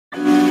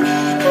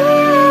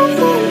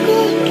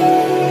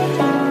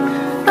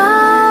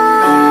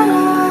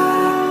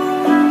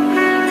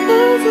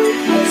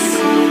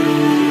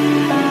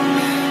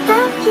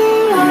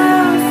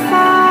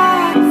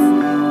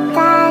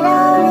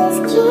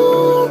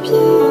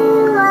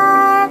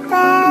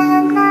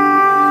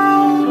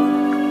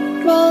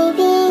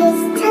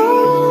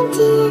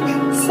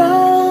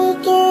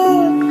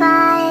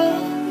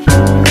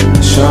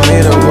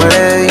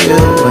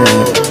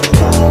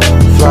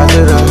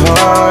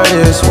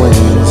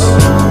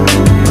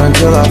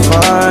until I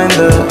find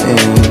the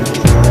end.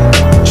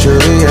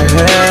 Surely your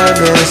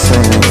heaven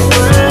sent.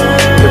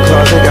 Your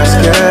closet got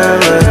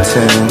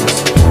skeletons.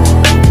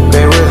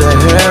 Babe, where the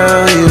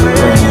hell you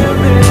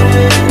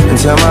been?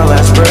 Until my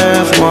last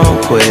breath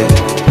won't quit.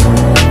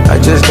 I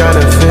just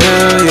gotta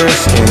feel your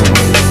skin.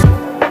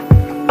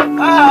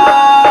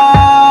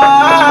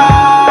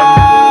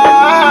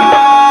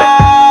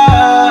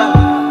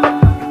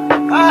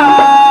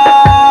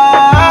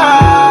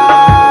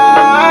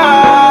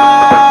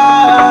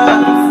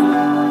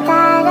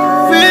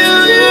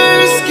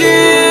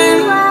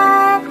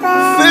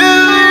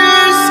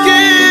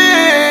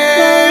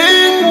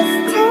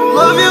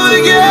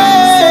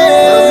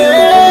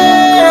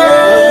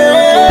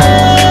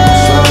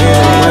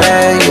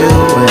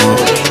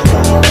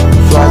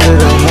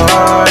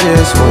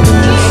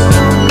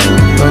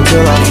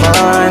 Until I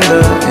find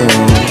the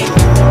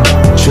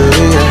end.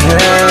 Surely your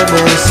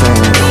heaven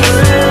sent.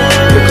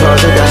 Your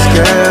closet got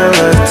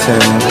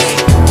skeletons.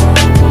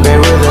 Babe,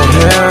 where the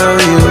hell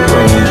you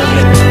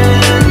been?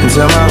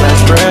 Until my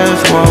last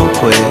breath won't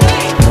quit.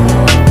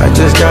 I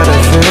just gotta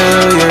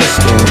feel your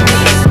skin.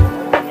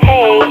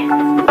 Hey,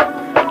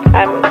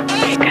 I'm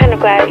kind of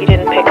glad you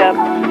didn't pick up.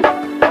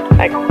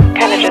 I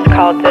kind of just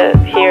called to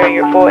hear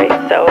your voice,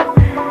 so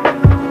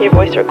your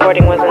voice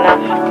recording was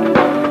enough.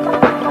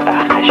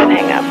 I should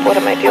hang up. What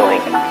am I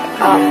doing?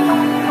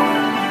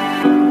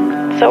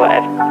 So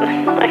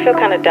I feel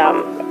kind of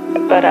dumb,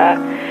 but I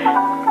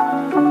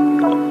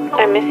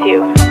miss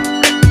you.